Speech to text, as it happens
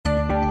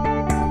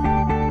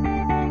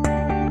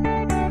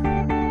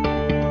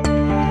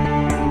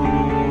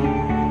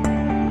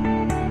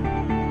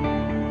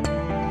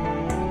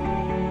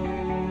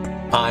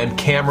I'm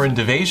Kameron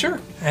DeVasher.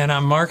 And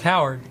I'm Mark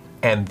Howard.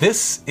 And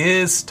this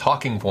is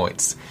Talking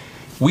Points.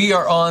 We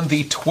are on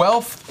the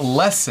 12th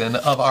lesson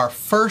of our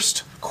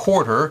first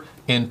quarter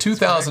in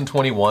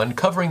 2021,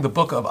 covering the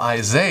book of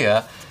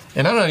Isaiah.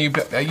 And I don't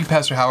know, you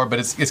Pastor Howard, but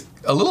it's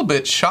a little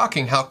bit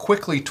shocking how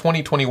quickly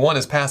 2021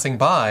 is passing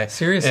by.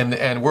 Seriously.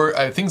 And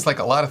we're things like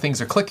a lot of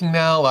things are clicking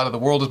now. A lot of the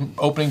world is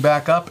opening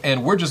back up,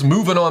 and we're just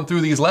moving on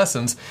through these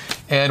lessons.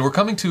 And we're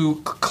coming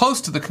to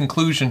close to the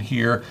conclusion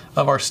here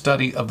of our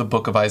study of the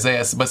book of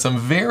Isaiah. But some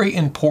very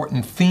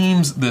important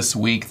themes this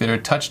week that are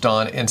touched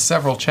on in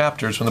several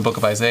chapters from the book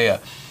of Isaiah.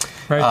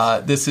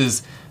 Right.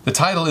 The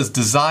title is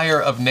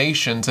Desire of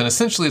Nations, and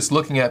essentially it's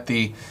looking at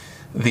the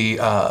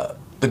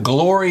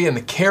glory and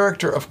the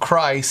character of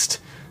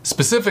Christ,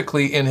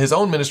 specifically in his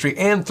own ministry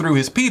and through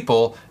his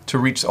people, to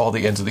reach all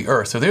the ends of the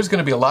earth. So there's going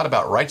to be a lot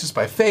about righteous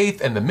by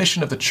faith and the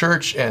mission of the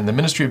church and the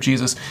ministry of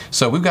Jesus.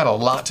 So we've got a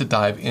lot to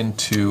dive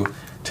into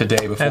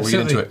today before we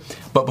get into it.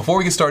 But before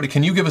we get started,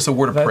 can you give us a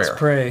word of prayer? Let's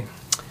pray.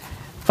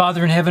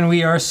 Father in heaven,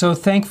 we are so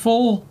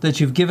thankful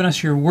that you've given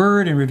us your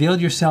word and revealed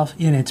yourself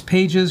in its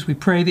pages. We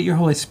pray that your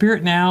Holy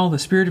Spirit now, the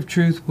Spirit of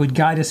truth, would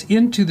guide us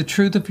into the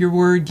truth of your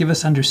word, give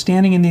us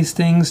understanding in these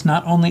things,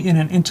 not only in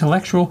an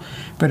intellectual,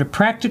 but a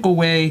practical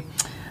way,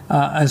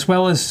 as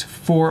well as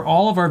for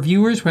all of our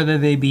viewers, whether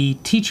they be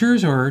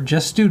teachers or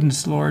just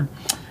students, Lord.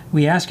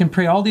 We ask and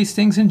pray all these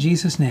things in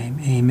Jesus' name.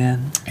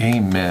 Amen.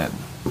 Amen.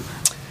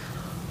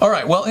 All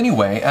right, well,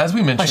 anyway, as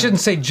we mentioned... I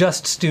shouldn't say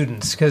just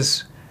students,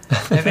 because...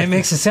 it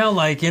makes it sound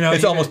like,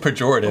 it's almost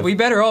pejorative. We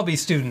better all be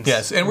students.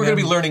 Yes, and we're going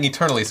to be learning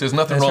eternally, so there's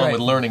nothing wrong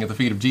with learning at the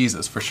feet of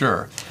Jesus, for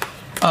sure.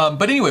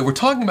 But anyway, we're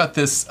talking about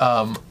this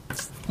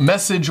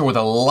message or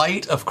the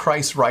light of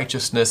Christ's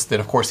righteousness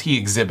that, of course, he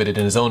exhibited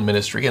in his own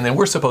ministry, and then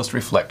we're supposed to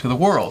reflect to the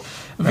world.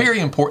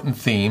 Very important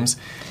themes.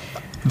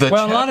 A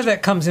lot of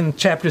that comes in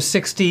chapters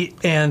 60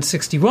 and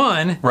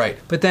 61. Right.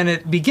 But then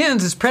it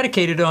begins, it's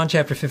predicated on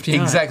chapter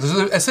 59. Exactly.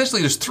 So essentially,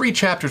 there's three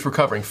chapters we're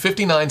covering,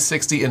 59,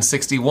 60, and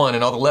 61,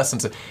 and all the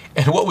lessons.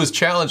 And what was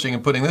challenging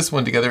in putting this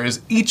one together is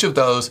each of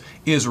those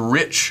is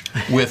rich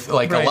with a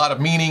lot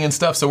of meaning and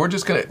stuff. So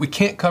we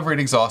can't cover it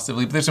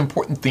exhaustively, but there's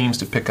important themes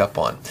to pick up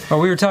on. Well,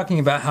 we were talking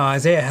about how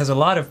Isaiah has a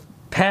lot of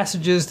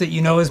passages that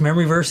you know as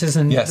memory verses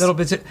and little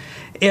bits,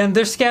 and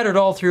they're scattered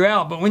all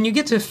throughout. But when you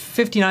get to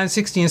 59,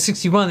 60, and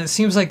 61, it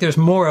seems like there's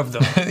more of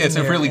them. It's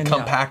a really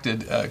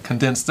compacted,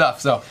 condensed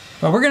stuff. So,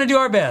 well, we're going to do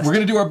our best. We're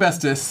going to do our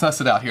best to suss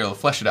it out here,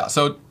 flesh it out.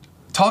 So,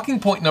 talking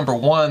point number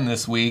 1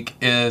 this week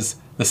is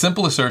the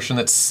simple assertion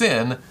that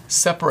sin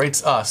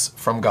separates us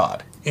from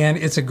God. And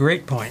it's a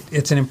great point.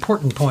 It's an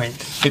important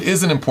point. It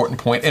is an important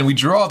point, and we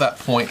draw that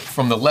point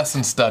from the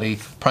lesson study,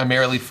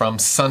 primarily from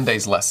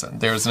Sunday's lesson.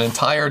 There's an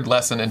entire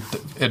lesson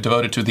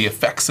devoted to the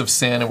effects of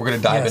sin, and we're going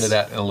to dive into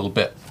that in a little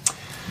bit.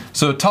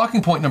 So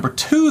talking point number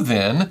 2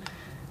 then,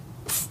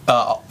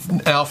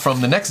 now from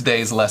the next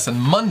day's lesson,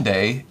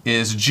 Monday,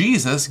 is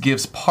Jesus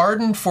gives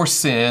pardon for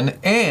sin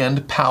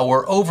and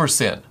power over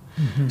sin.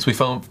 Mm-hmm. So we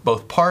found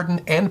both pardon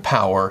and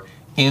power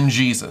in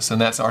Jesus, and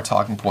that's our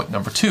talking point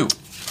number 2.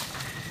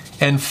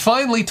 And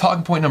finally,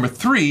 talking point number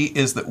 3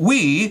 is that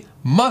we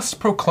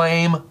must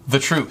proclaim the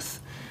truth.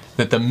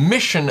 That the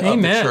mission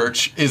of the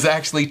church is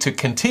actually to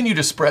continue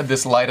to spread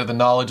this light of the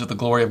knowledge of the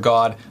glory of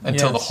God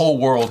until the whole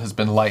world has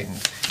been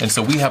lightened. And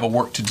so we have a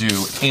work to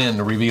do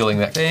in revealing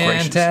that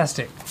grace.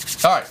 Fantastic.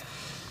 All right.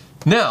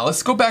 Now,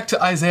 let's go back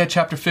to Isaiah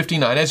chapter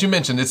 59. As you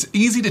mentioned, it's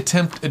easy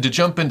to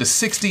jump into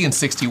 60 and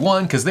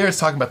 61 because there it's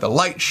talking about the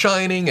light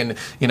shining and,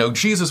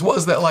 Jesus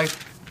was that light.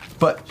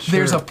 But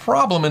there's a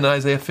problem in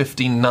Isaiah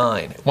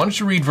 59. Why don't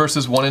you read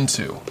verses 1 and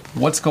 2?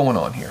 What's going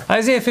on here?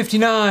 Isaiah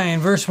 59,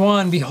 verse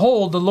 1,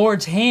 Behold, the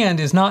Lord's hand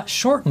is not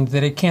shortened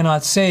that it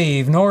cannot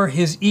save, nor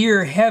his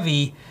ear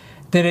heavy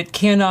that it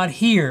cannot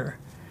hear.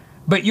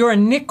 But your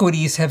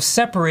iniquities have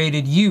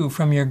separated you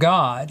from your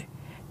God,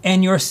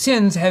 and your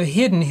sins have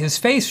hidden his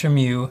face from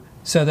you,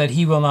 so that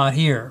he will not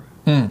hear.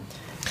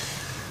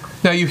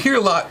 Now, you hear a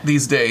lot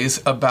these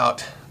days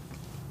about...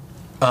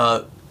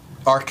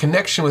 our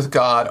connection with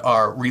God,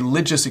 our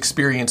religious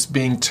experience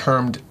being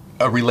termed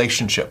a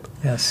relationship.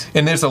 Yes.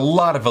 And there's a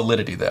lot of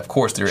validity there. Of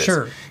course there is.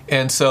 Sure.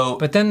 And so...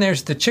 But then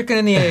there's the chicken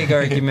and the egg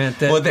argument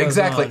that well,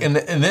 exactly. goes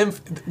on. And then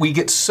we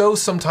get so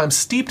sometimes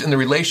steeped in the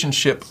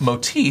relationship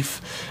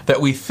motif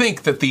that we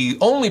think that the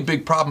only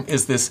big problem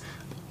is this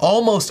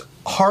almost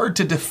hard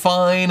to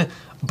define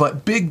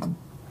but big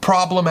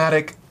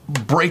problematic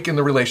break in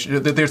the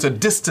relationship. That there's a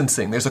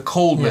distancing, there's a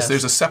coldness,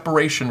 there's a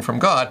separation from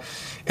God.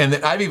 And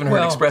that I've even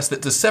heard expressed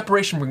that the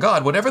separation from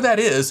God, whatever that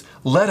is,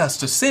 led us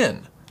to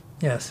sin.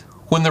 Yes.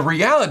 When the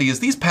reality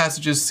is these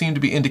passages seem to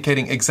be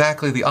indicating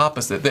exactly the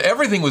opposite, that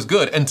everything was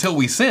good until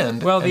we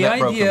sinned, and that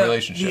broke the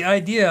relationship.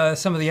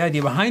 Some of the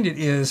idea behind it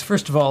is,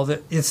 first of all,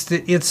 that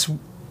it's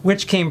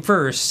which came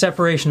first,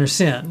 separation or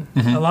sin.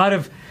 Mm-hmm. A lot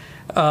of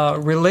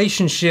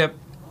relationship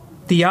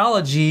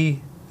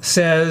theology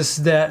says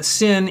that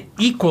sin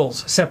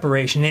equals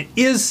separation. It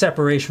is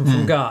separation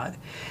from God.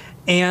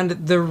 And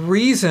the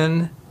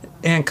reason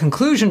and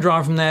conclusion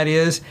drawn from that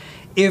is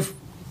if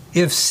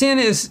sin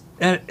is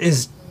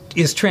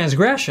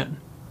transgression,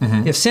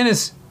 If sin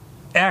is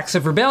acts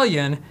of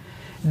rebellion,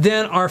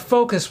 then our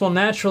focus will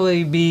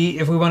naturally be,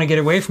 if we want to get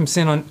away from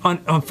sin,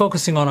 on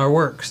focusing on our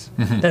works.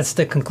 That's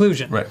the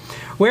conclusion. Right.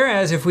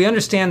 Whereas if we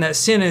understand that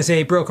sin is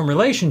a broken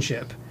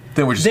relationship,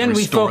 then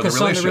we focus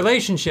on the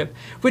relationship,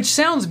 which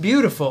sounds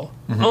beautiful,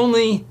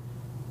 only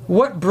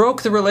what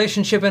broke the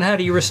relationship and how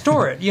do you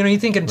restore it? You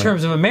think in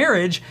terms of a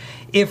marriage,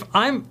 if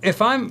I'm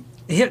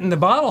hitting the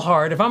bottle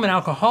hard, if I'm an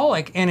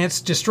alcoholic and it's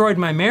destroyed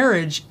my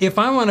marriage, if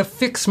I want to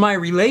fix my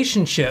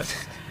relationship,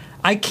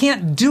 I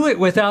can't do it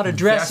without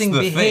addressing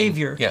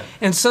behavior. Yeah.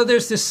 And so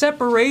there's this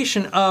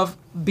separation of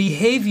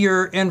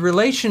behavior and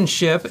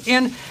relationship,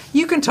 and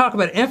you can talk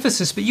about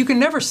emphasis, but you can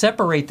never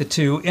separate the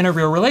two in a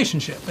real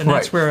relationship. And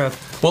that's where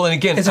and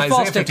again, it's a Isaiah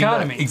false 59,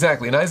 dichotomy.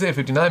 Exactly. And Isaiah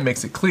 59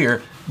 makes it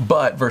clear,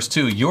 but verse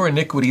 2, your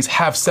iniquities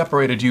have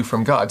separated you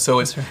from God. So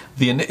it's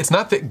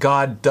not that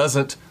God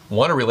doesn't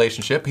want a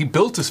relationship. He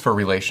built us for a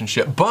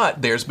relationship,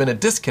 but there's been a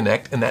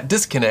disconnect, and that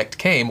disconnect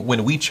came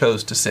when we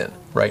chose to sin,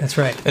 right? That's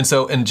right. And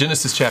so in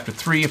Genesis chapter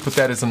 3, I put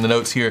that as in the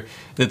notes here,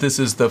 that this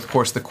is, of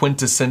course, the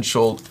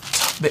quintessential,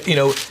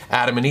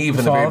 Adam and Eve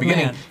in the very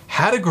beginning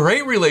had a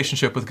great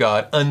relationship with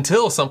God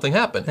until something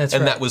happened,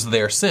 that was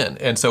their sin.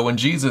 And so when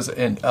Jesus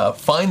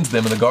finds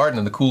them in the garden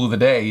in the cool of the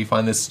day, you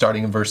find this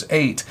starting in verse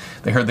 8,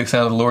 they heard the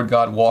sound of the Lord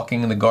God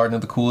walking in the garden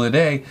in the cool of the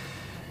day.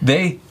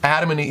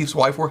 Adam and Eve's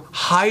wife, were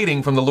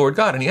hiding from the Lord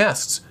God, and he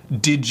asks,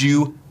 did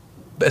you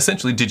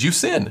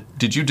sin?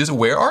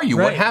 Where are you?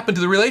 Right. What happened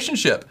to the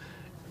relationship?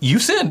 You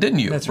sinned, didn't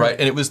you? That's right.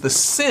 And it was the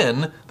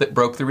sin that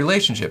broke the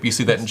relationship. You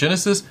see that in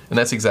Genesis, and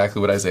that's exactly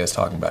what Isaiah is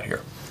talking about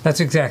here. That's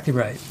exactly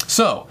right.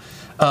 So,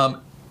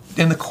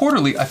 in the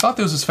quarterly, I thought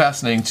this was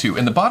fascinating too.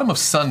 In the bottom of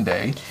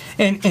Sunday...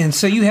 And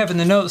so you have in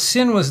the notes,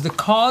 sin was the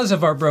cause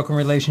of our broken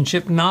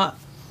relationship, not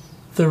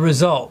the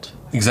result.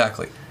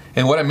 Exactly.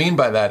 And what I mean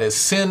by that is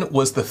sin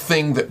was the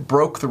thing that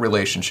broke the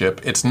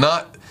relationship. It's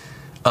not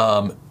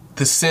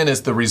the sin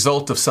is the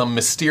result of some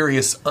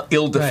mysterious,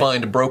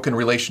 ill-defined, broken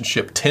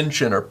relationship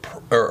tension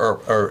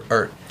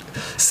or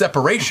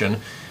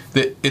separation.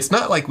 That it's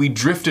not like we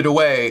drifted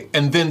away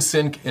and then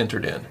sin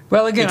entered in.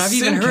 Well, again, I've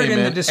even heard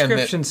in the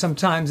description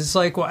sometimes it's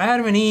like, well,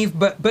 Adam and Eve,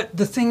 but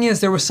the thing is,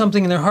 there was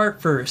something in their heart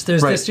first.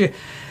 There's this.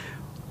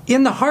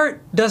 In the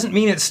heart doesn't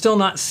mean it's still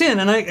not sin.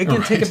 And I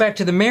again take it back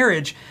to the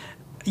marriage.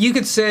 You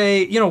could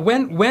say,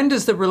 when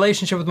does the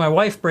relationship with my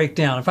wife break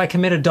down? If I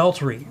commit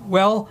adultery,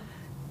 well,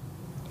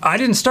 I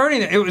didn't start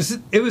anything.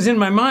 It was in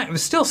my mind. It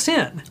was still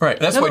sin. Right.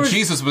 That's why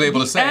Jesus was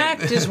able to say. The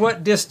act is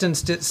what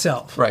distanced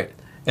itself. Right.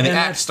 And the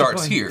act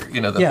starts here.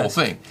 The whole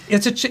thing.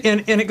 It's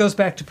and it goes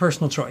back to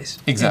personal choice.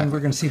 Exactly. And we're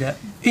going to see that.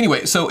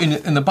 Anyway, so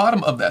in the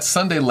bottom of that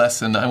Sunday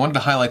lesson, I wanted to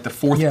highlight the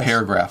fourth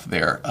paragraph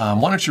there.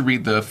 Why don't you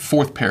read the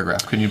fourth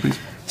paragraph? Can you please?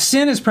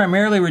 Sin is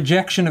primarily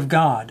rejection of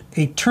God,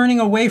 a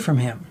turning away from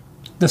Him.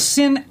 The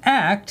sin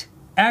act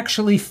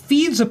actually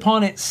feeds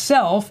upon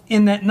itself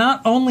in that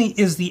not only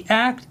is the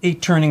act a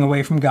turning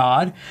away from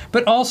God,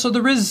 but also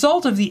the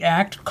result of the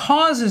act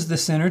causes the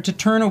sinner to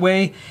turn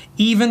away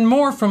even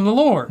more from the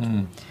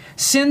Lord.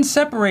 Sin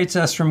separates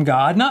us from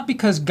God, not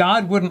because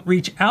God wouldn't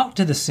reach out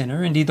to the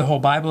sinner. Indeed, the whole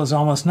Bible is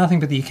almost nothing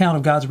but the account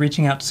of God's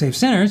reaching out to save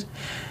sinners.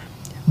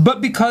 But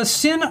because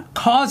sin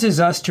causes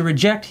us to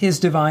reject His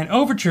divine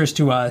overtures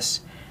to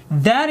us,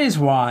 that is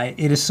why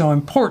it is so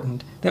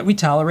important that we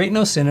tolerate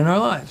no sin in our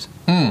lives.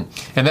 And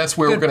that's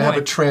where we're going to have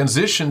a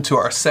transition to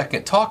our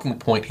second talking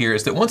point here,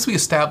 is that once we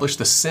establish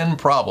the sin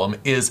problem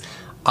is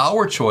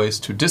our choice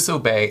to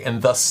disobey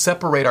and thus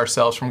separate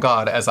ourselves from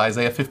God, as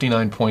Isaiah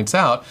 59 points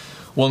out,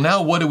 well,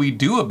 now what do we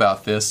do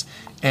about this?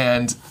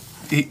 And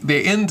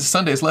they end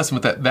Sunday's lesson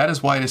with that. That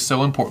is why it is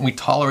so important we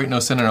tolerate no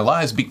sin in our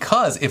lives,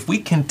 because if we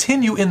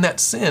continue in that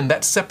sin,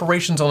 that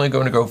separation is only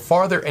going to go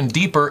farther and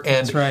deeper,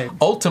 and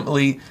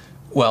ultimately,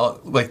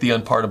 well, like the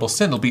unpardonable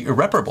sin, it'll be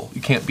irreparable.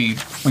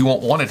 We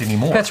won't want it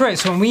anymore. That's right.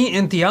 So when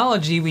in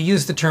theology, we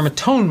use the term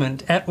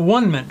atonement,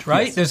 at-one-ment,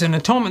 right? Yes. There's an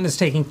atonement that's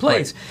taking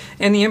place.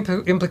 Right. And the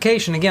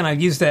implication, again, I've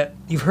used that,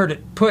 you've heard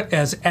it put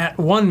as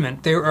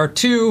at-one-ment. There are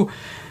two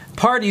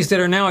parties that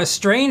are now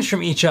estranged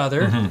from each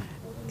other.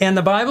 And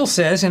the Bible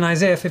says in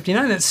Isaiah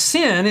 59 that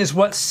sin is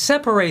what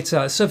separates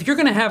us. So if you're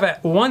going to have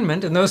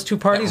at-one-ment and those two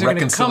parties are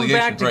going to come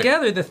back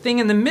together, the thing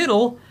in the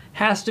middle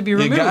has to be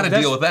removed. You got to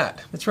deal with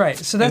that. That's right.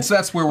 So that's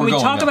where we're going. When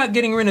we talk about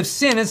getting rid of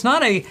sin, it's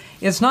not a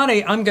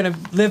I'm going to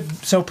live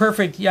so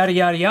perfect, yada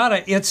yada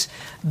yada. It's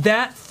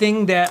that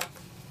thing that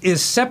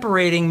is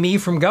separating me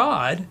from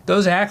God.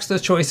 Those acts,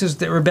 those choices,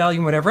 that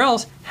rebellion, whatever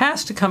else,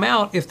 has to come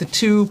out if the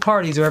two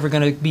parties are ever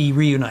going to be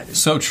reunited.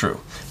 So true.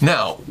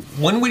 Now,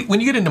 when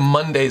you get into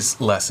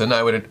Monday's lesson,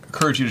 I would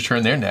encourage you to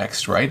turn there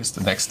next. Right, it's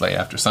the next day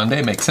after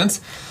Sunday. Makes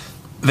sense.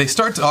 They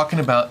start talking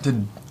about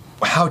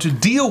how to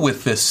deal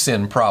with this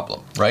sin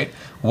problem, right?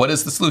 What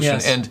is the solution?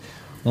 Yes. And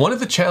one of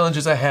the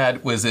challenges I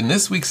had was in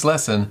this week's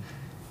lesson,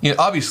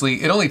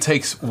 obviously it only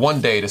takes one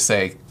day to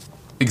say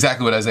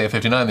exactly what Isaiah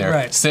 59 there.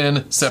 Right.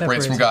 Sin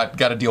separates from God,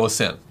 got to deal with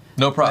sin.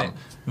 No problem.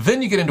 Right.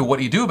 Then you get into what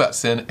do you do about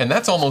sin, and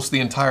that's almost the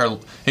entire,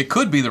 it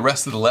could be the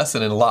rest of the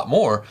lesson and a lot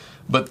more,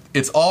 but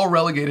it's all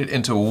relegated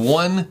into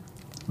one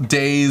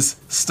day's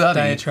study.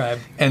 Diatribe.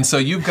 And so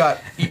you've got,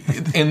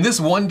 in this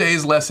one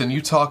day's lesson,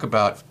 you talk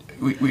about,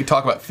 we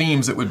talk about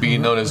themes that would be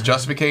known as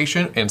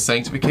justification and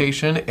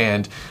sanctification,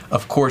 and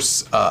of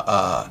course,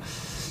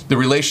 the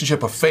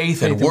relationship of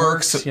faith and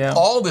works. Yeah.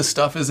 All this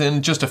stuff is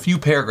in just a few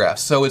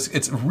paragraphs. So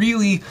it's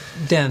really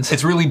dense.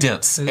 It's really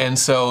dense. And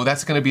so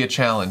that's going to be a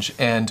challenge.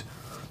 And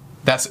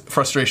that's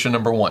frustration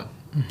number one.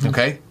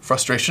 Okay?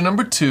 Frustration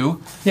number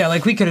two. Yeah,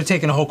 like we could have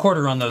taken a whole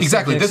quarter on those.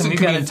 Exactly. This could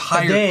be an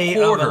entire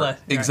quarter. Right.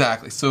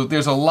 Exactly. So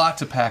there's a lot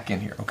to pack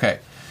in here. Okay.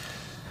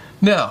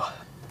 Now,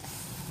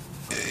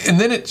 and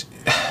then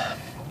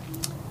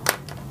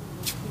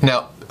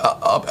now,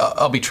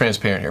 I'll be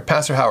transparent here.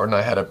 Pastor Howard and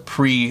I had a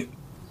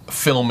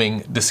pre-filming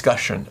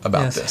discussion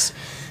about this.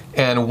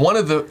 And one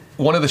of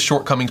the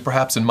shortcomings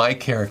perhaps in my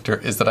character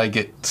is that I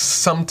get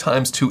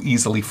sometimes too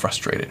easily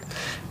frustrated.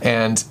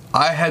 And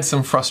I had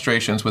some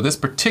frustrations with this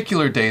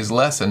particular day's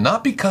lesson,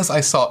 not because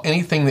I saw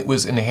anything that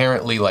was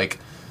inherently like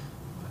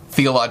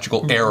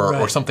theological error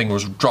or something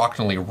was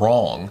doctrinally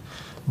wrong,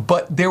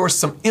 but there were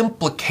some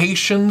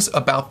implications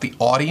about the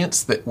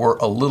audience that were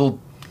a little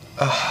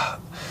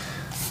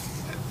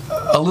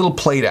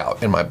played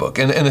out in my book.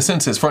 And the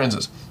sense is, for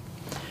instance,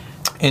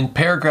 in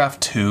paragraph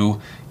 2,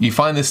 you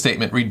find this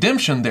statement: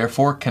 redemption,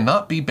 therefore,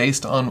 cannot be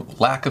based on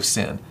lack of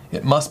sin.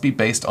 It must be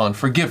based on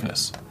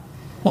forgiveness.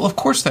 Well, of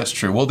course that's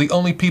true. Well, the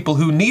only people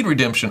who need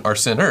redemption are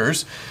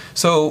sinners,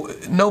 so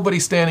nobody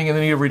standing in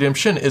the need of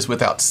redemption is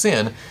without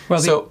sin. Well,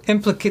 so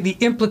the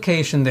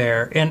implication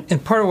there,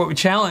 and part of what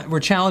we're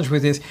challenged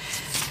with is,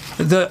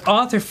 the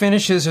author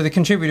finishes, or the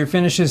contributor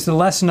finishes the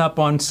lesson up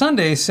on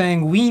Sunday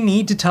saying we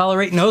need to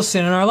tolerate no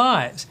sin in our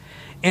lives.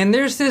 And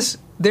there's this,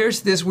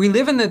 we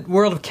live in the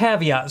world of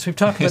caveats. We've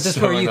talked about this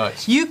so where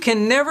you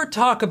can never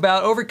talk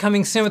about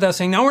overcoming sin without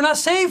saying, no, we're not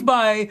saved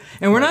by,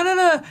 and we're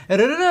not,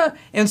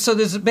 and so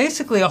there's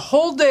basically a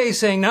whole day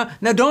saying, now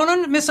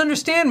don't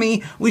misunderstand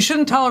me, we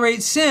shouldn't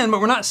tolerate sin, but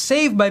we're not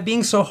saved by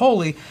being so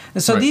holy.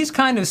 And so these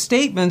kind of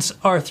statements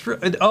are,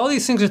 all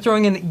these things are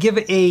throwing in, give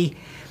a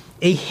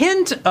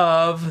hint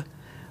of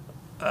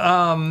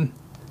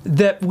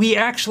that we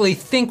actually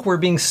think we're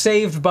being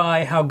saved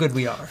by how good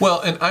we are. Well,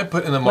 and I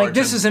put in the margin... Like,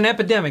 this is an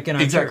epidemic in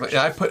our church. Exactly.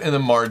 I put in the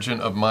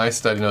margin of my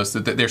study notes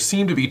that there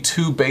seem to be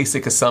two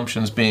basic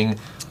assumptions being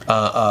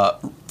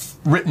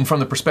written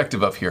from the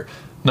perspective of here.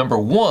 Number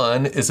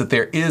one is that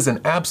there is an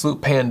absolute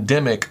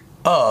pandemic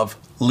of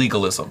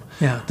legalism.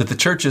 Yeah. That the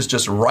church is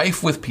just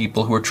rife with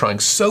people who are trying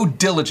so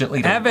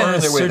diligently to earn their way.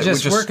 Adventists are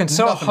just working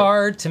so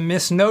hard to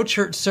miss no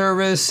church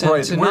service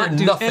and to not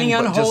do any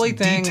unholy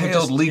thing.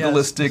 Detailed,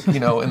 legalistic,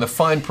 in the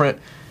fine print.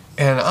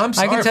 And I'm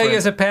sorry. I can tell you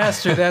as a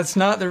pastor, that's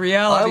not the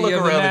reality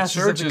of the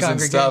masses of the congregation. I look around the churches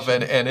and stuff,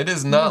 and it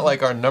is not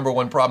like our number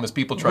one problem is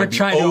people trying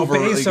to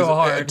obey so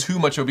hard. Too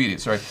much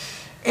obedience, right?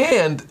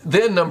 And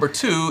then number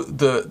two,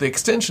 the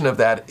extension of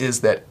that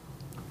is that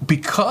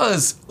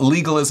because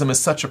legalism is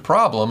such a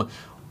problem,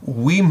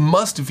 we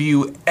must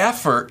view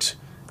effort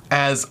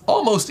as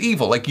almost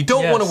evil. Like, you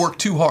don't want to work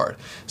too hard.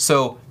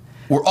 So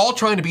we're all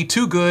trying to be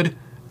too good,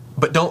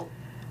 but don't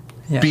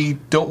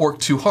work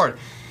too hard.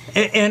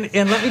 And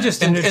let me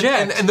just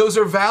interject. And those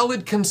are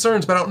valid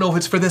concerns, but I don't know if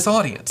it's for this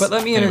audience. But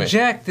let me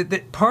interject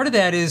that part of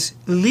that is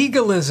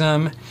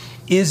legalism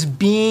is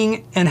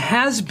being, and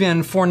has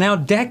been for now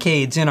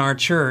decades in our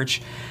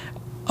church,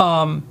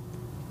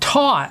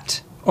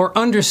 taught or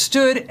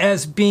understood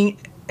as being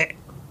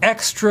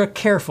extra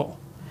careful.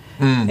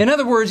 In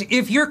other words,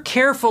 if you're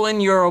careful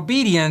in your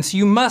obedience,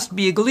 you must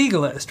be a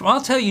legalist. Well,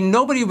 I'll tell you,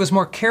 nobody was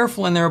more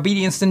careful in their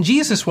obedience than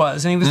Jesus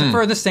was, and he was the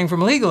furthest thing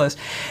from a legalist.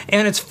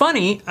 And it's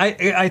funny,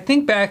 I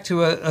think back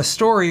to a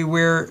story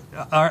where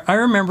I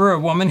remember a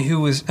woman who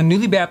was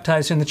newly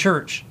baptized in the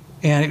church.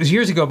 And it was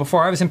years ago,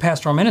 before I was in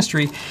pastoral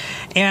ministry,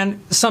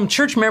 and some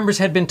church members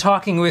had been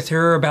talking with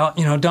her about,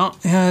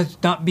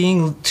 not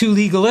being too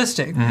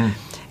legalistic.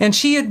 And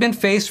she had been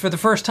faced for the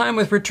first time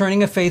with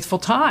returning a faithful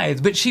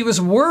tithe. But she was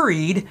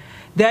worried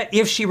that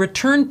if she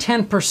returned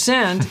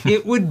 10%,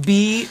 it would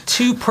be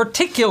too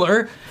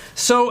particular.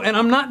 So, and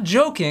I'm not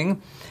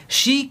joking,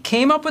 she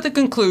came up with a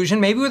conclusion,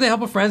 maybe with the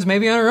help of friends,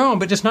 maybe on her own,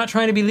 but just not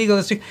trying to be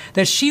legalistic,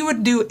 that she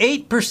would do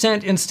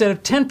 8% instead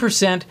of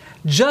 10%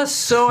 just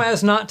so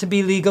as not to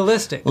be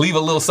legalistic. Leave a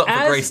little something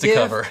for grace to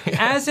cover.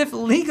 As if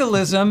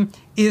legalism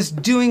is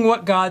doing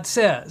what God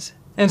says.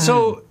 And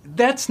so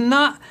that's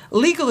not,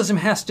 legalism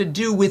has to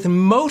do with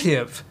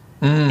motive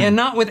and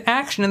not with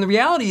action. And the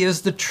reality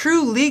is the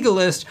true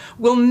legalist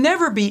will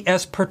never be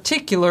as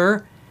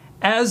particular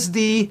as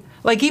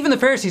like even the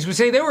Pharisees would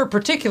say they were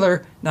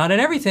particular, not in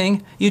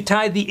everything. You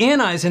tithe the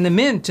anise and the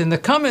mint and the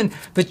cumin,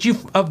 but you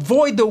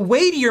avoid the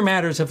weightier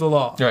matters of the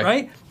law,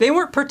 right? They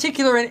weren't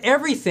particular in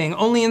everything,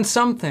 only in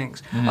some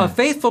things. A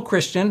faithful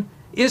Christian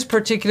is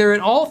particular in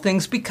all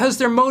things because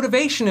their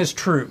motivation is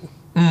true.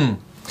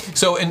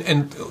 So,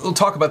 and we'll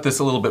talk about this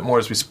a little bit more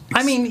as we speak.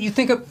 I mean, you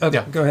think of...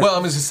 Yeah. Go ahead. Well,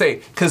 I'm going to say,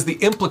 because the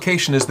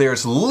implication is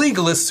there's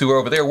legalists who are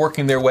over there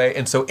working their way,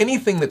 and so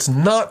anything that's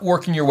not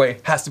working your way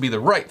has to be the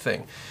right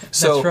thing.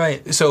 So, That's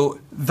right. So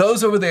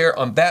those over there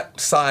on that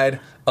side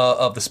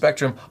of the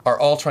spectrum are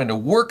all trying to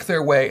work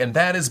their way, and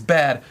that is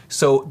bad.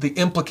 So the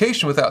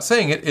implication, without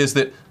saying it, is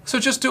that, so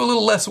just do a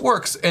little less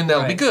works, and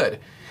that'll be good.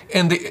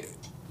 And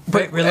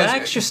But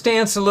relax your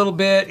stance a little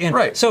bit. And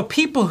right. So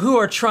people who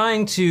are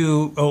trying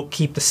to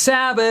keep the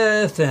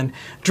Sabbath and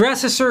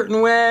dress a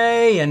certain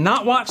way and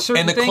not watch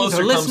certain things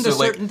or listen to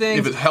certain things.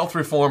 If it's health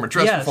reform or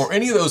dress reform,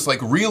 any of those like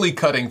really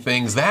cutting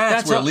things,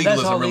 that's where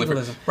legalism really...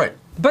 Legalism. Right.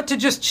 But to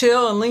just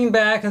chill and lean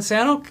back and say,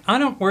 I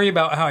don't worry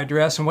about how I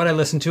dress and what I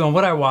listen to and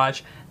what I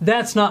watch,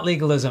 that's not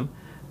legalism.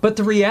 But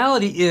the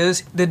reality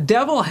is the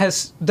devil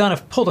has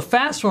pulled a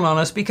fast one on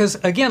us because,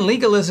 again,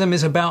 legalism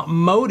is about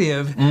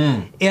motive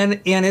and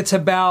it's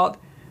about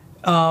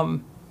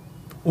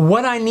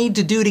what I need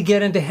to do to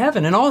get into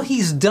heaven. And all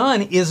he's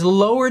done is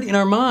lowered in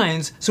our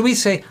minds. So we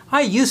say,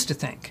 I used to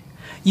think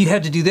you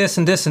had to do this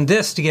and this and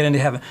this to get into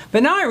heaven.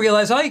 But now I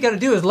realize all you got to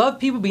do is love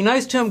people, be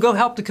nice to them, go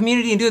help the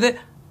community and do that.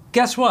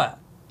 Guess what?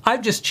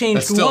 I've just changed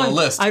That's still one. a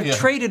list. I've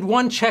traded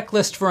one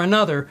checklist for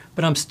another,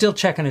 but I'm still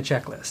checking a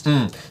checklist.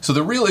 So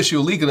the real issue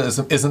of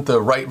legalism isn't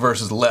the right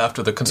versus the left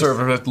or the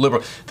conservative versus the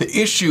liberal. The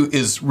issue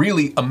is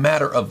really a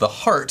matter of the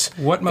heart.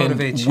 What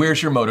motivates you?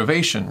 Where's your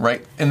motivation,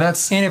 right? And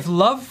if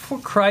love for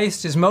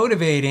Christ is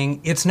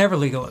motivating, it's never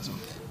legalism.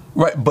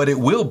 Right, but it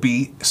will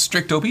be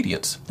strict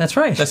obedience. That's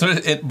right. That's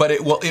what but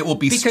it will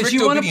be because strict obedience. Because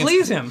you want to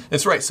please him.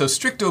 That's right. So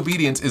strict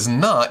obedience is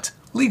not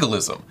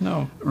legalism.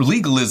 No.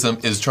 Legalism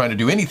is trying to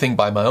do anything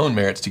by my own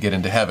merits to get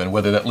into heaven,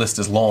 whether that list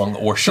is long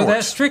or short. So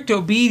that strict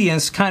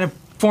obedience kind of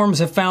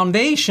forms a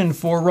foundation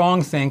for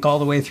wrongthink all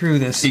the way through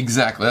this.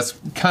 Exactly. That's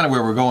kind of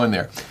where we're going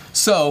there.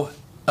 So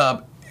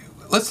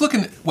let's look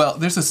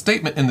there's a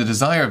statement in the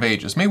Desire of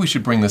Ages. Maybe we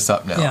should bring this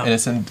up now. Yeah. And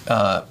it's in,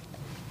 I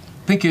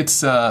think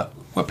it's,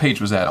 what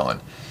page was that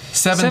on?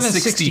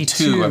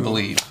 762, I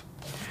believe.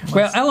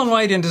 Well, Ellen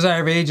White in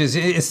Desire of Ages,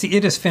 it's the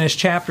It Is Finished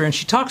chapter, and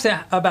she talks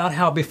about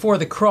how before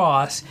the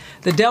cross,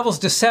 the devil's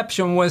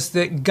deception was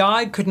that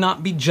God could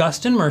not be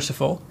just and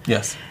merciful.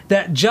 Yes.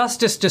 That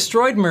justice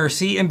destroyed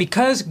mercy, and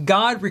because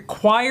God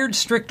required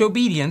strict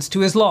obedience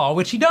to his law,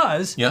 which he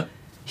does,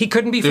 he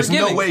couldn't be forgiving.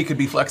 There's no way he could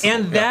be flexible.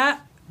 And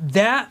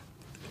that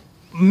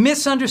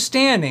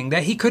misunderstanding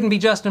that he couldn't be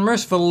just and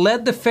merciful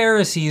led the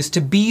Pharisees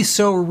to be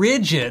so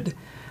rigid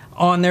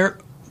on their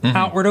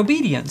outward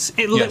obedience,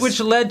 which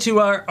led to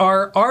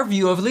our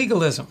view of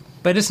legalism.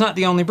 But it's not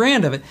the only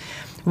brand of it.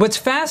 What's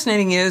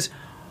fascinating is,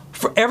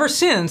 ever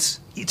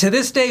since, to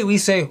this day, we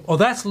say, "Oh,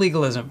 that's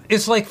legalism."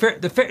 It's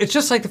it's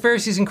just like the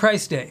Pharisees in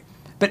Christ's day.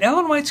 But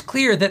Ellen White's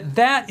clear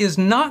that is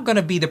not going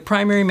to be the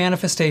primary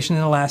manifestation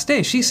in the last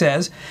days. She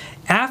says,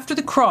 after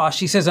the cross,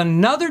 she says,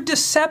 another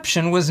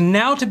deception was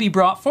now to be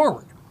brought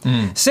forward.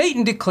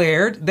 Satan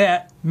declared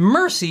that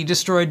mercy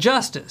destroyed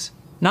justice.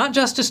 Not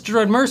justice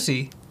destroyed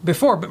mercy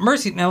before, but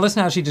mercy, now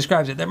listen how she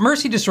describes it, that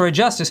mercy destroyed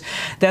justice,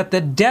 that the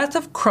death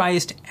of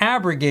Christ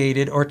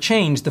abrogated or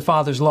changed the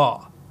Father's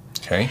law.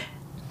 Okay.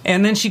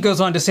 And then she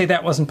goes on to say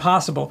that wasn't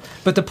possible.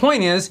 But the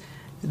point is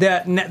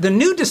that the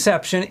new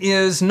deception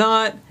is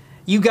not,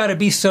 you got to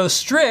be so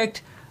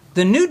strict.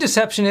 The new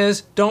deception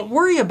is, don't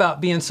worry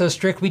about being so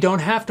strict. We don't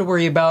have to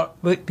worry about,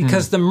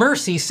 because the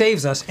mercy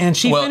saves us. And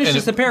she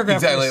finishes the paragraph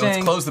exactly. by saying,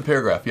 let's close the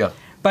paragraph,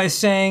 by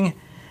saying,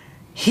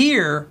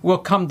 here will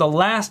come the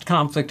last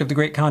conflict of the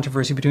great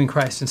controversy between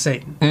Christ and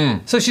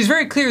Satan. So she's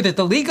very clear that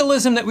the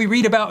legalism that we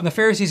read about in the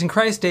Pharisees in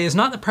Christ's day is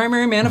not the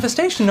primary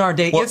manifestation in our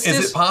day. Well, is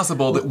it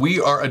possible that we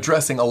are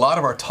addressing a lot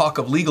of our talk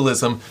of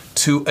legalism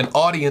to an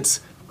audience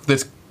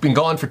that's been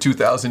gone for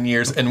 2,000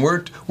 years, and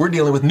we're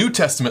dealing with New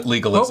Testament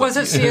legalism? What was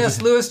it C.S.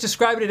 Lewis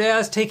described it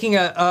as? Taking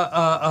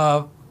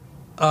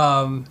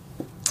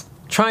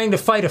trying to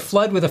fight a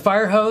flood with a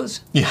fire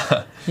hose?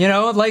 Yeah. You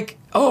know, like,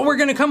 oh, we're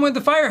going to come with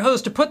the fire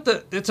hose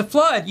to it's a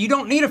flood. You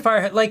don't need a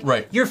fire hose. Like,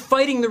 you're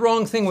fighting the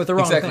wrong thing with the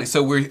wrong thing. Exactly.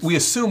 So we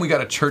assume we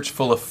got a church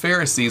full of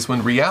Pharisees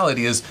when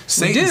reality is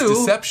Satan's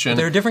deception.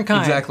 They're different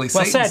kinds. Exactly.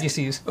 Well,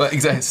 Sadducees.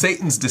 Exactly.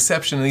 Satan's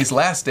deception in these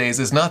last days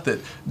is not that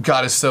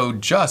God is so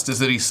just, is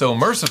that he's so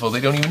merciful. They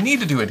don't even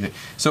need to do anything.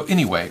 So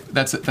anyway,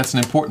 that's an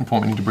important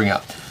point we need to bring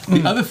out.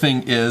 The other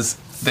thing is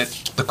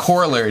that the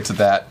corollary to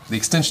that, the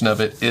extension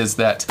of it, is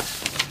that,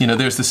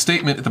 there's the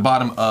statement at the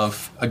bottom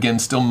of, again,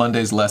 still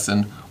Monday's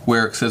lesson,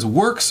 where it says,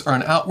 works are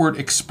an outward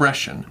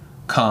expression,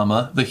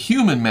 the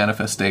human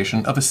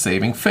manifestation of a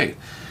saving faith.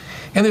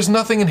 And there's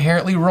nothing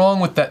inherently wrong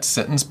with that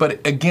sentence,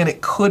 but again,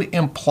 it could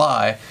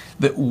imply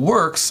that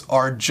works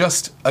are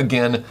just,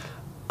 again,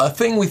 a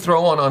thing we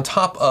throw on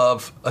top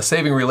of a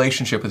saving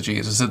relationship with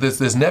Jesus. So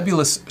this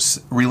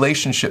nebulous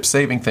relationship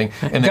saving thing.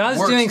 And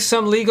God's doing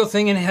some legal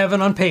thing in heaven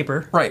on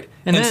paper. Right.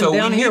 And then so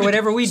down here,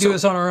 whatever we do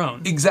is on our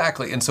own.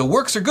 Exactly. And so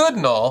works are good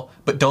and all,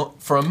 but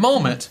don't for a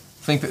moment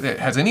think that it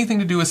has anything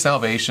to do with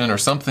salvation or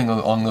something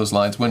along those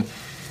lines, when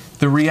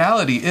the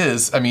reality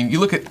is, you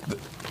look at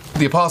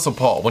the Apostle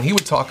Paul, when he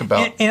would talk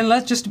about... And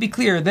let's just to be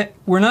clear, that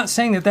we're not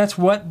saying that that's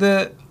what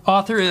the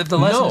author of the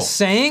lesson is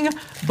saying,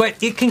 but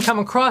it can come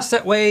across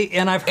that way,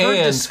 and I've heard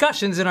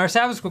discussions in our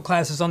Sabbath school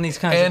classes on these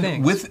kinds of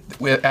things.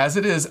 And as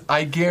it is,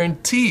 I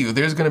guarantee you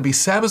there's going to be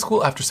Sabbath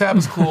school after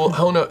Sabbath school.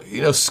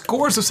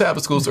 Scores of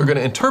Sabbath schools are going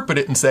to interpret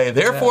it and say,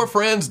 therefore,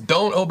 friends,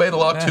 don't obey the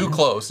law too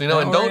close, and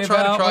don't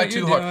try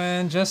too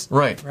hard.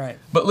 Right.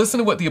 But listen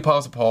to what the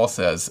Apostle Paul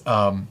says.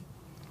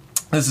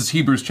 This is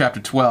Hebrews chapter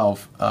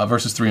 12,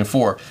 verses 3 and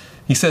 4.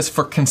 He says,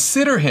 "For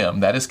consider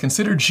him," that is,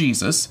 consider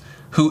Jesus,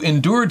 "who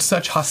endured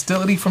such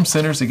hostility from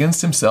sinners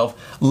against himself,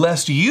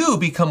 lest you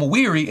become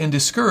weary and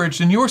discouraged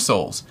in your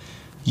souls.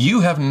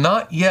 You have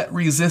not yet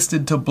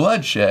resisted to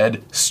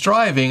bloodshed,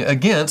 striving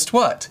against"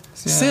 what?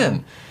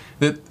 Sin.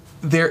 That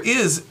there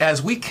is,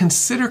 as we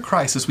consider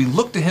Christ, as we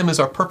look to him as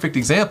our perfect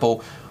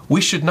example, we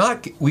should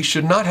not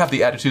have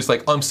the attitudes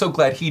like, I'm so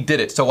glad he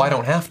did it, so I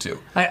don't have to.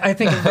 I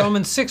think of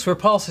Romans 6, where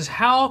Paul says,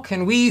 how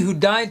can we who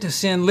died to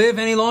sin live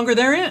any longer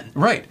therein?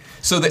 Right.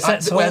 So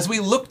as we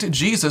look to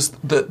Jesus,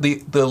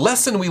 the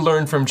lesson we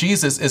learn from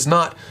Jesus is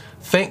not,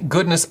 thank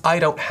goodness I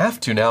don't have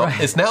to now.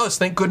 Right. It's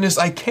thank goodness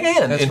I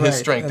can in his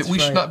strength. That we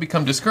should not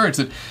become discouraged.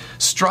 That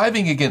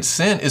striving against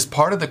sin is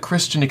part of the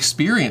Christian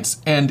experience,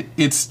 and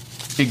it's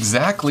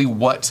exactly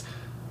what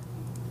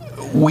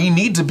we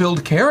need to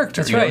build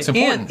character. That's right. It's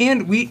important.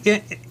 And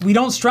we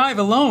don't strive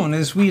alone,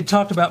 as we had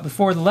talked about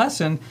before the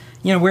lesson.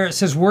 Where it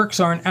says works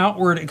are an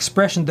outward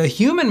expression, the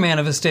human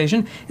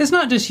manifestation. It's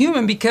not just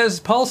human, because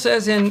Paul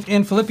says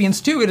in Philippians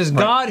 2, it is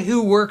God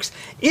who works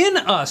in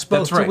us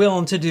both to will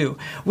and to do.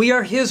 We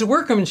are his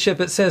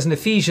workmanship, it says in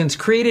Ephesians,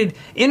 created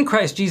in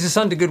Christ Jesus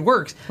unto good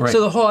works. Right.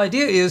 So the whole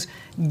idea is,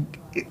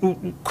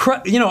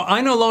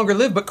 I no longer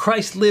live, but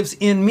Christ lives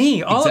in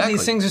me. All of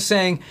these things are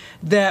saying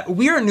that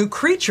we are new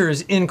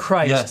creatures in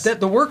Christ, that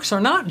the works are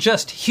not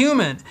just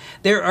human.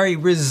 They are a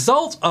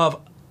result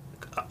of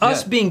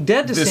us being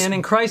dead to sin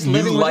and Christ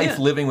living within. New life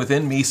living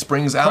within me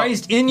springs out.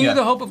 Christ in you,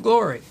 the hope of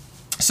glory.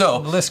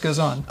 So the list goes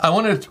on. I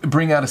wanted to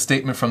bring out a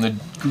statement from the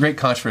Great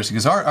Controversy,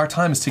 because our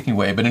time is ticking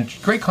away. But in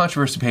Great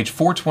Controversy, page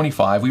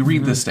 425, we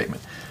read this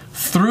statement.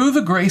 Through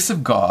the grace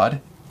of God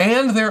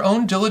and their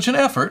own diligent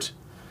effort,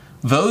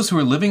 those who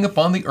are living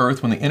upon the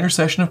earth when the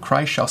intercession of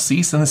Christ shall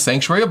cease in the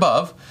sanctuary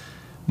above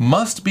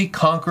must be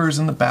conquerors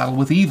in the battle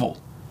with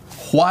evil.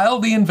 While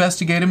the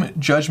investigative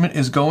judgment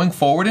is going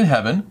forward in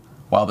heaven,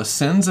 while the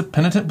sins of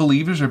penitent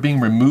believers are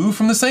being removed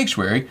from the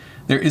sanctuary,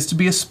 there is to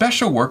be a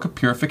special work of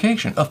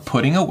purification, of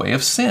putting away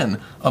of sin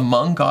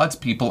among God's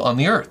people on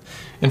the earth.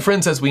 And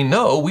friends, as we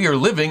know, we are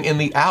living in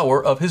the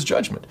hour of his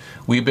judgment.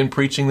 We've been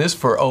preaching this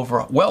for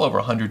well over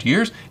 100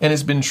 years, and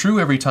it's been true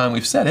every time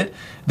we've said it,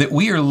 that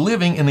we are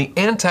living in the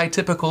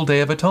antitypical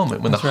Day of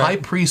Atonement, when the high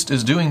priest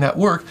is doing that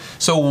work.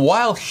 So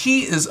while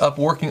he is up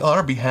working on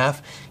our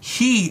behalf,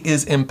 he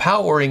is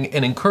empowering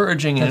and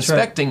encouraging and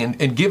inspecting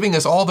and giving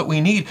us all that we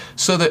need,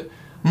 so that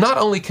not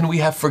only can we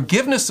have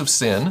forgiveness of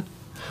sin,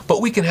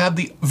 but we can have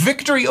the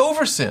victory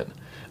over sin.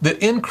 That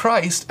in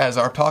Christ, as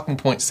our talking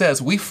point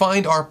says, we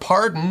find our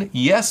pardon,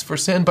 yes, for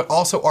sin, but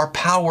also our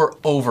power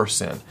over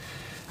sin.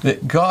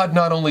 That God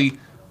not only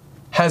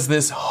has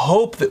this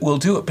hope that we'll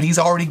do it, but he's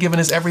already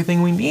given us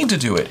everything we need to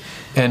do it.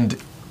 And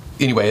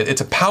anyway,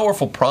 it's a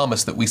powerful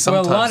promise that we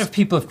sometimes... Well, a lot of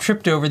people have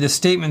tripped over this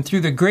statement,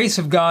 through the grace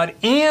of God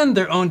and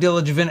their own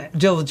diligent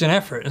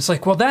effort. It's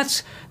like, well,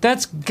 that's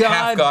God...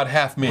 Half God,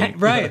 half me.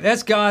 Right,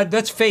 that's God,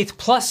 that's faith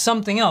plus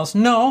something else.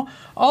 No,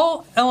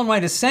 all Ellen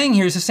White is saying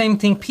here is the same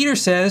thing Peter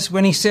says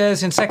when he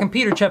says in 2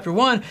 Peter chapter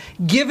 1,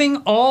 giving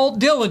all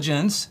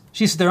diligence...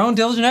 She says their own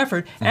diligent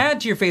effort,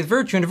 add to your faith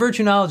virtue, and to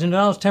virtue knowledge, and to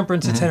knowledge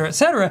temperance, etc.,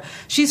 etc.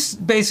 She's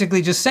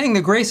basically just saying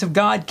the grace of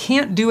God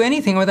can't do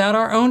anything without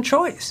our own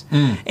choice.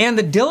 And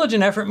the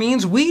diligent effort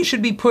means we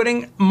should be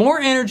putting more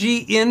energy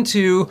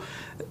into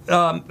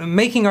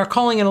making our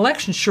calling and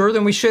election sure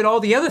than we should all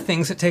the other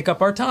things that take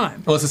up our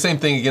time. Well, it's the same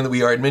thing, again, that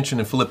we already mentioned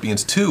in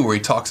Philippians 2, where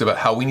he talks about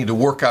how we need to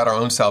work out our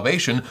own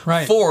salvation,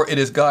 for it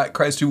is God,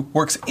 Christ, who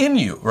works in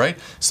you, right?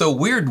 So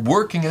we're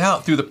working it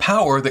out through the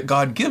power that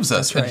God gives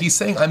us, and he's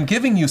saying, I'm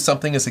giving you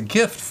something as a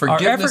gift,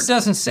 forgiveness. Our effort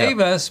doesn't save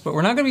us, but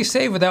we're not going to be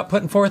saved without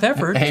putting forth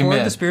effort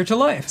toward the spiritual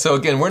life. So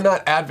again, we're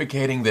not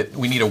advocating that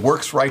we need a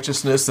works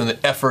righteousness and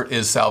that effort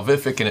is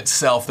salvific in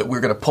itself, that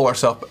we're going to pull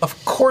ourselves.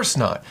 Of course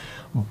not.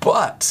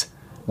 But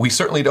we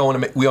certainly don't want to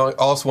make, we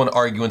also want to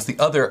argue against the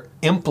other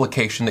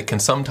implication that can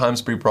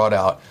sometimes be brought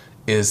out,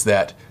 is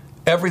that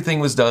everything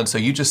was done, so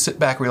you just sit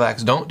back,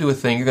 relax, don't do a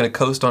thing, you're going to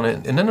coast on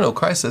it. And no,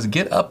 Christ says,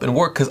 get up and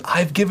work, because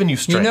I've given you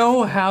strength. You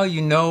know how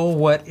you know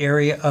what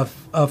area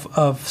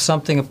of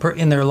something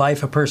in their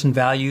life a person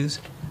values?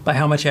 By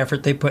how much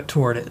effort they put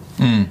toward it.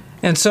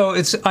 And so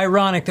it's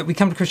ironic that we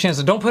come to Christianity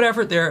and say, don't put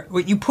effort there.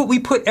 We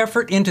put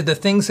effort into the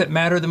things that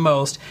matter the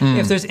most.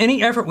 If there's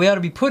any effort we ought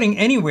to be putting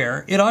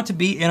anywhere, it ought to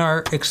be in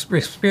our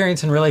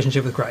experience and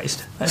relationship with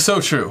Christ. So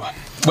true.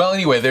 Well,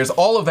 anyway, there's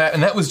all of that,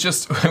 and that was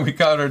just, we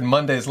covered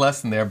Monday's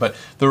lesson there, but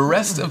the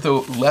rest of the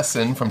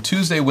lesson from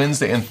Tuesday,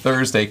 Wednesday, and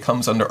Thursday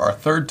comes under our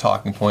third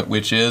talking point,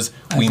 which is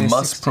we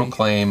must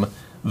proclaim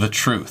the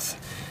truth.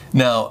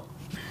 Now,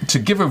 to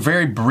give a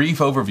very brief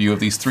overview of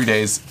these 3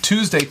 days,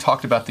 Tuesday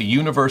talked about the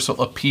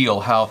universal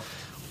appeal, how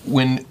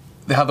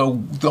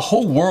the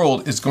whole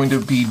world is going to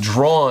be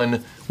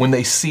drawn when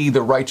they see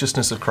the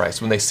righteousness of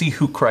Christ, when they see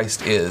who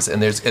Christ is,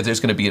 and there's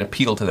going to be an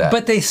appeal to that.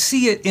 But they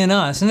see it in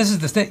us, and this is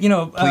the thing.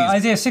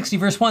 Isaiah 60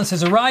 verse 1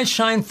 says, "Arise,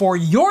 shine, for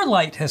your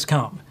light has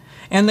come,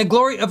 and the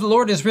glory of the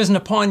Lord is risen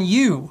upon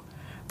you.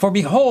 For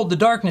behold, the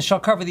darkness shall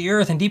cover the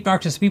earth, and deep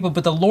darkness the people,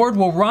 but the Lord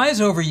will rise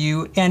over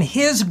you, and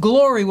his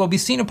glory will be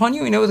seen upon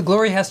you." You know, the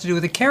glory has to do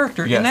with the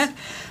character. Yes. And that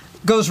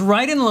goes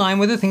right in line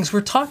with the things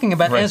we're talking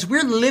about. Right. As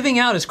we're living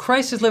out, as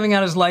Christ is living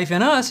out his life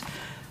in us,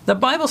 the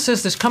Bible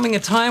says there's coming a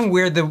time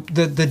where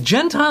the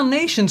Gentile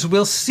nations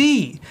will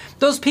see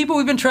those people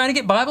we've been trying to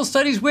get Bible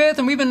studies with,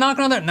 and we've been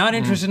knocking on their, not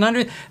interested in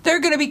under,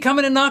 they're going to be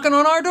coming and knocking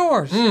on our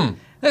doors.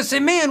 They say,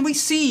 "Man, we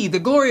see the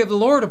glory of the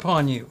Lord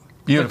upon you."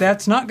 Beautiful. But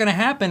that's not going to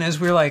happen as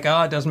we're like,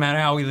 it doesn't matter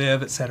how we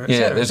live, et cetera, et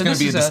cetera. There's going to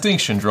be a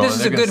distinction drawn. This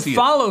is a good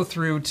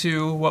follow-through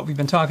to what we've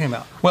been talking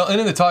about. Well, and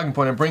in the talking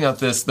point, I bring out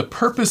this: the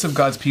purpose of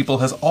God's people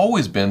has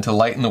always been to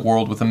lighten the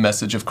world with a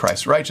message of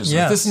Christ's righteousness.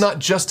 Yes. This is not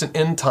just an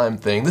end-time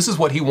thing. This is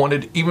what he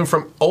wanted even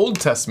from Old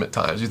Testament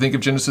times. You think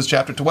of Genesis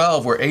chapter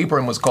 12, where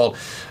Abram was called,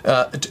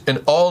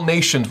 and all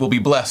nations will be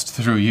blessed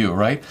through you,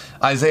 right?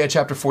 Isaiah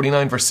chapter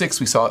 49, verse 6,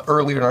 we saw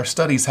earlier in our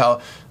studies how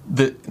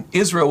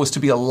Israel was to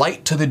be a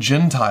light to the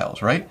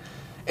Gentiles, right?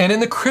 And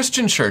in the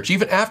Christian church,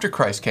 even after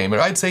Christ came,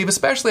 and I'd say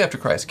especially after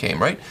Christ came,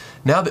 right?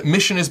 Now that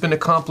mission has been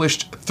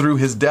accomplished through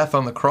his death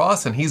on the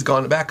cross and he's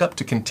gone back up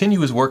to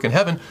continue his work in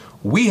heaven,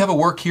 we have a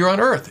work here on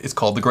earth. It's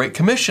called the Great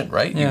Commission,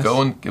 right? Yes. You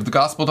go and give the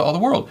gospel to all the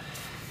world.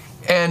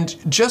 And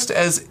just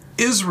as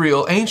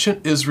Israel,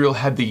 ancient Israel,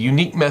 had the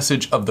unique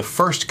message of the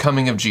first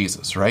coming of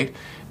Jesus, right?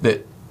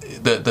 That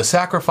the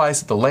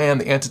sacrifice of the lamb,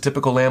 the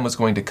antitypical lamb, was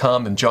going to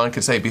come, and John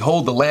could say,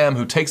 "Behold the lamb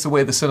who takes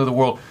away the sin of the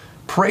world."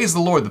 Praise the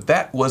Lord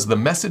that was the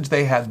message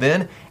they had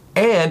then,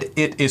 and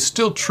it is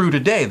still true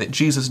today that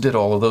Jesus did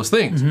all of those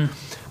things.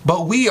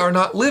 But we are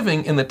not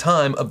living in the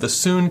time of the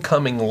soon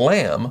coming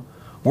lamb.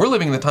 We're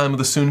living in the time of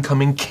the soon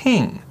coming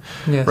king,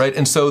 right?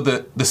 And so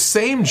the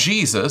same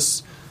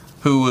Jesus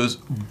who was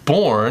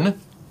born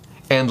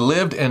and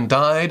lived and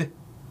died,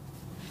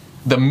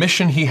 the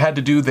mission he had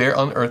to do there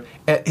on earth,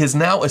 is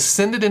now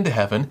ascended into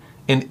heaven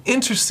and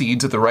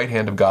intercedes at the right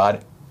hand of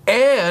God,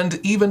 and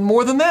even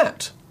more than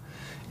that,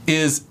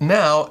 is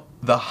now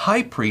the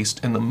high priest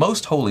in the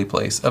most holy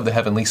place of the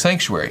heavenly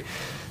sanctuary.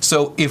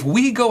 So if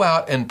we go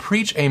out and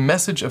preach a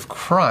message of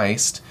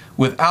Christ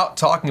without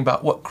talking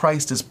about what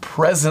Christ is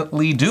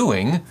presently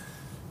doing,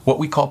 what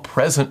we call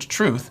present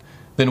truth,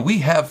 then we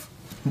have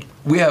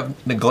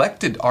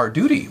neglected our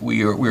duty.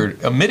 We're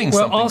omitting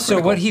something also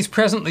critical. What he's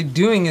presently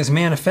doing is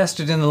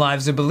manifested in the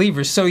lives of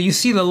believers. So you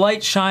see the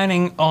light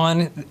shining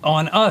on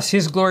us,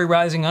 his glory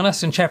rising on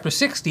us in chapter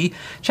 60.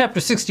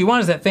 Chapter 61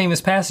 is that famous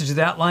passage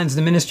that outlines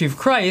the ministry of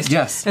Christ.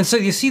 Yes. And so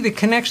you see the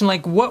connection,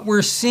 like what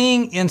we're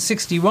seeing in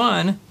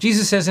 61.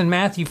 Jesus says in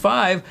Matthew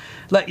 5,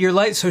 "Let your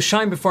light so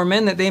shine before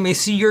men that they may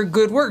see your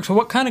good works." Well,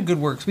 what kind of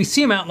good works? We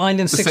see them outlined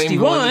in 61. Same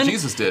glory that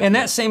Jesus did. And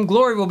that same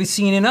glory will be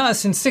seen in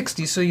us in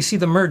 60. So you see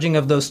the merging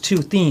of those two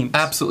themes.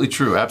 Absolutely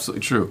true,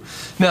 absolutely true.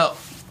 Now,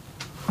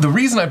 the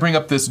reason I bring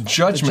up this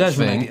judgment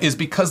thing idea is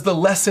because the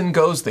lesson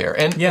goes there.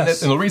 And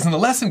the reason the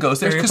lesson goes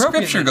there is because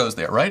Scripture goes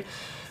there, right?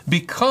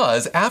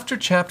 Because after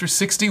chapter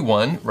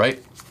 61,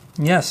 right?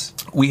 Yes.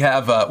 We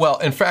have,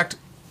 in fact,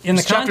 in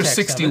the chapter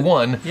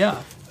 61,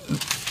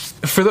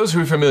 for those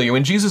who are familiar,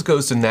 when Jesus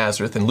goes to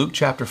Nazareth in Luke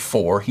chapter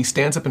 4, he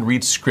stands up and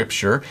reads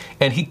Scripture,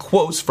 and he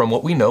quotes from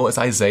what we know as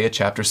Isaiah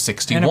chapter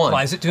 61. And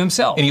applies it to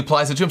himself. And he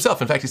applies it to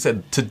himself. In fact, he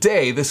said,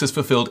 "Today this is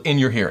fulfilled in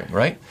your hearing,"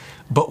 right?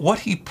 But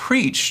what he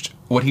preached,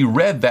 what he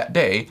read that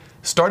day,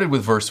 started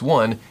with verse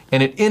 1,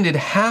 and it ended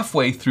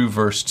halfway through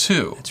verse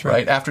 2. That's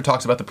right. After it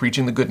talks about the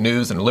preaching the good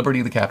news and liberty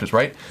of the captives,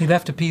 right? He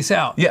left a piece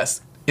out.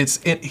 Yes.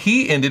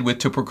 He ended with,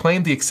 "To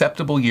proclaim the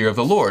acceptable year of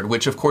the Lord,"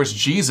 which, of course,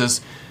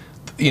 Jesus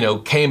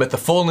came at the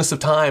fullness of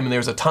time, and there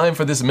was a time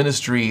for this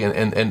ministry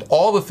and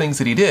all the things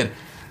that he did,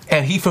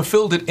 and he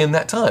fulfilled it in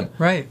that time.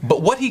 Right.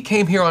 But what he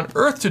came here on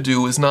earth to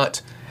do is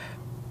not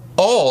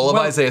all of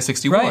Isaiah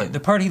 61. Right. The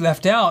part he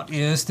left out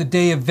is the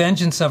day of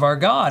vengeance of our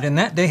God, and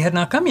that day had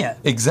not come yet.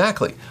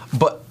 Exactly.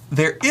 But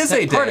there is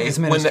a day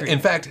when, in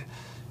fact,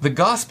 the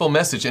gospel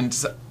message, and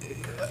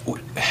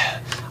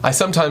I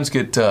sometimes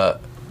get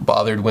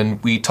bothered when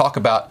we talk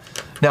about,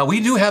 now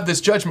we do have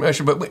this judgment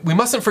measure, but we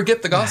mustn't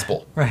forget the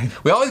gospel. Right.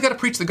 We always got to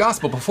preach the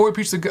gospel before we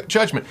preach the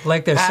judgment.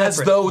 Like they're as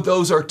separate. though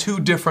those are two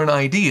different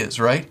ideas,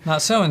 right?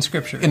 Not so in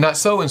Scripture. And not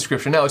so in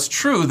Scripture. Now, it's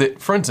true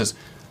that, for instance,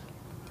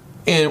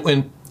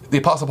 when the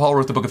Apostle Paul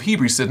wrote the book of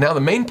Hebrews, he said, now the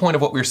main point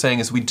of what we're saying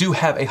is we do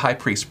have a high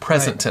priest,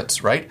 present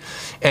tense, right?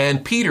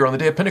 And Peter, on the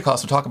day of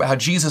Pentecost, will talk about how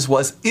Jesus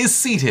is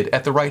seated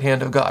at the right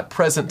hand of God,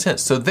 present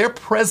tense. So their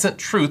present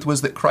truth was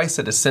that Christ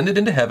had ascended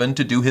into heaven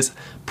to do his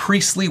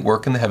priestly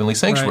work in the heavenly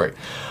sanctuary.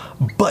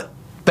 Right. But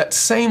that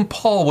same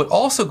Paul would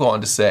also go on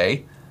to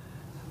say,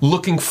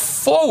 looking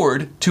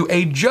forward to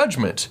a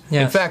judgment.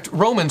 Yes. In fact,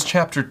 Romans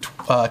chapter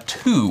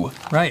 2.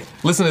 Right.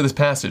 Listen to this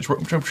passage.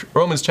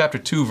 Romans chapter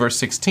 2, verse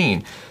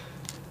 16.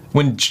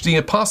 When the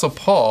Apostle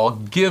Paul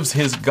gives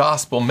his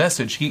gospel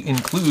message, he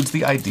includes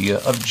the idea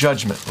of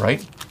judgment,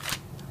 right?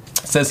 It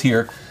says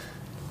here,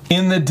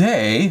 in the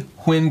day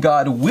when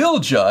God will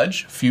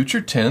judge,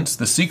 future tense,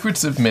 the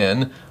secrets of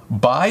men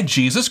by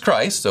Jesus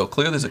Christ, so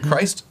clear there's a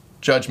Christ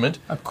judgment,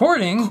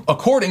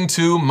 according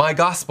to my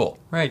gospel.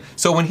 Right.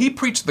 So when he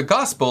preached the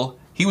gospel,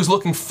 he was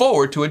looking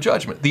forward to a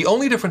judgment. The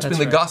only difference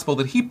between the gospel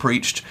that he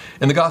preached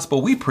and the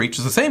gospel we preach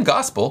is the same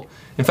gospel.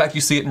 In fact,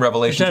 you see it in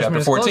Revelation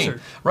chapter 14.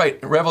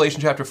 Right,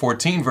 Revelation chapter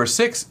 14, verse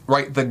 6,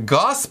 right? The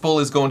gospel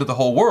is going to the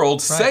whole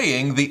world,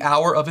 saying the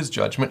hour of his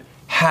judgment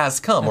has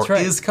come,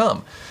 is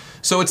come.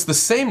 So it's the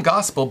same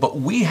gospel, but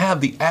we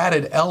have the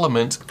added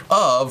element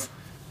of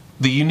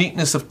the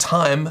uniqueness of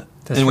time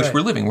in which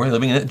we're living. We're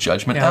living in a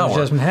judgment hour.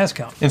 Judgment has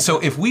come. And so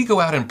if we go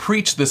out and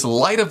preach this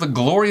light of the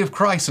glory of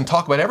Christ and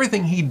talk about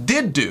everything he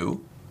did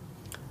do,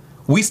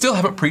 we still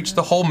haven't preached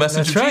the whole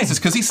message of Jesus,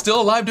 because he's still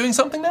alive doing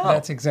something now.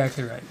 That's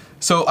exactly right.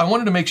 So I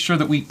wanted to make sure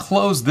that we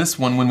close this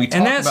one when we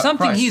talk about Christ. And that's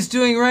something he's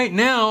doing right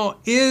now,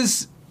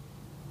 is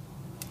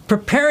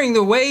preparing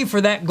the way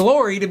for that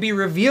glory to be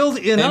revealed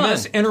in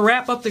us and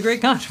wrap up the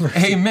great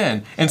controversy.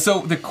 Amen. And so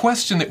the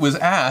question that was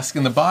asked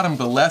in the bottom of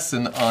the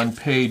lesson on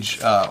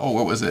page,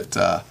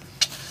 on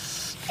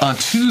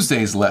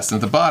Tuesday's lesson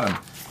at the bottom,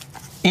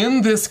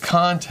 in this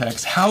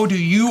context, how do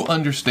you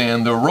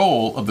understand the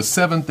role of the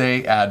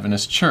Seventh-day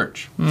Adventist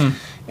Church?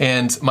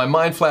 And my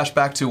mind flashed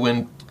back to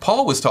when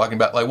Paul was talking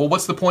about, like, well,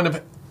 what's the point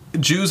of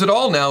Jews at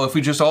all now if we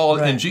just all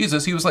in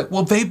Jesus? He was like,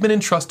 well, they've been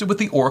entrusted with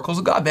the oracles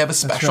of God. They have a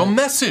special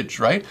message,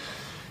 right?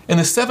 And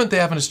the Seventh-day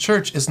Adventist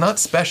Church is not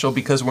special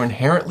because we're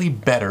inherently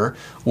better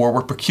or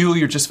we're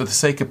peculiar just for the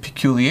sake of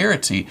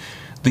peculiarity.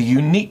 The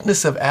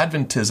uniqueness of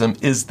Adventism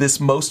is this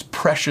most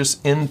precious,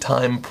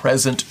 in-time,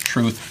 present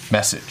truth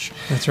message.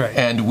 That's right.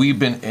 And we've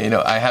been,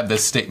 I have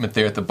this statement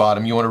there at the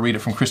bottom. You want to read it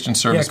from Christian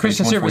Service, page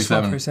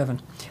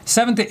 147.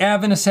 Seventh-day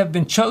Adventists have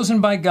been chosen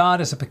by God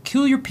as a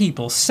peculiar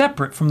people,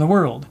 separate from the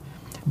world.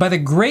 By the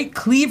great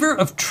cleaver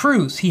of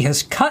truth, he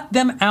has cut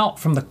them out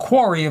from the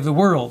quarry of the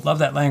world, love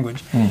that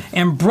language,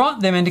 and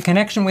brought them into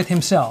connection with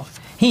himself.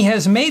 He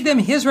has made them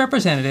his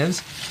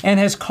representatives and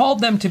has called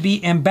them to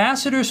be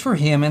ambassadors for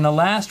him in the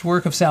last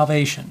work of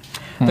salvation.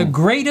 The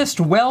greatest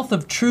wealth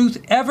of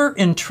truth ever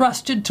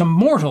entrusted to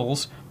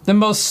mortals, the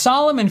most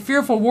solemn and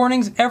fearful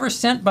warnings ever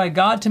sent by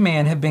God to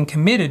man have been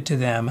committed to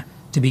them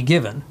to be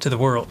given to the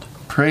world.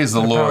 Praise the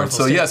Lord.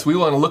 So yes, we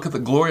want to look at the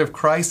glory of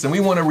Christ and we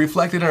want to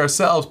reflect it in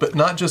ourselves, but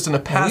not just in a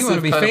passive kind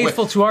of way. We want to be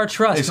faithful to our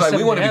trust. It's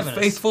we want to be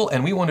faithful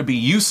and we want to be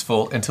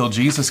useful until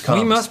Jesus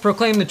comes. We must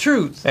proclaim the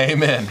truth.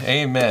 Amen.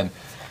 Amen.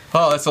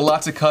 Oh, that's a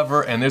lot to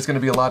cover, and there's going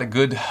to be a lot of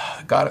good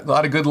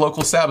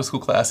local Sabbath school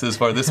classes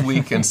for this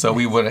week, and so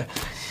we want to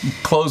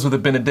close with a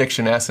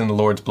benediction, asking the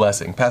Lord's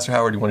blessing. Pastor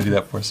Howard, do you want to do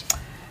that for us?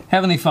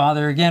 Heavenly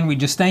Father, again, we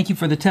just thank you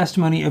for the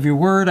testimony of your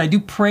word. I do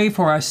pray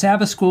for our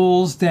Sabbath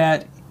schools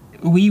that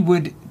we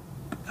would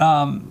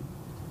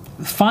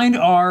find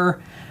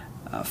our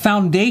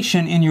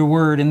foundation in your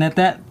word, and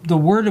that the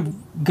word of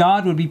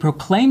God would be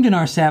proclaimed in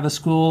our Sabbath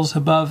schools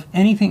above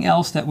anything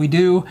else that we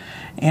do,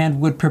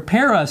 and would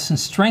prepare us and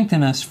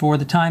strengthen us for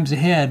the times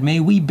ahead. May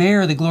we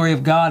bear the glory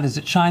of God as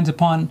it shines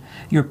upon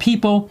your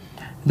people,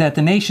 that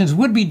the nations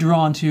would be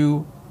drawn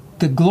to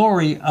the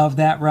glory of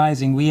that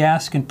rising. We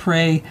ask and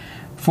pray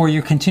for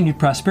your continued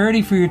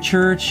prosperity for your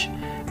church.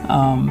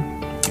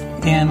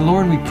 And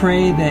Lord, we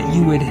pray that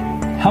you would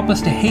help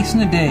us to hasten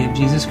the day of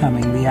Jesus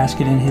coming. We ask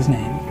it in his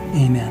name.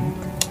 Amen.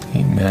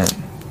 Amen.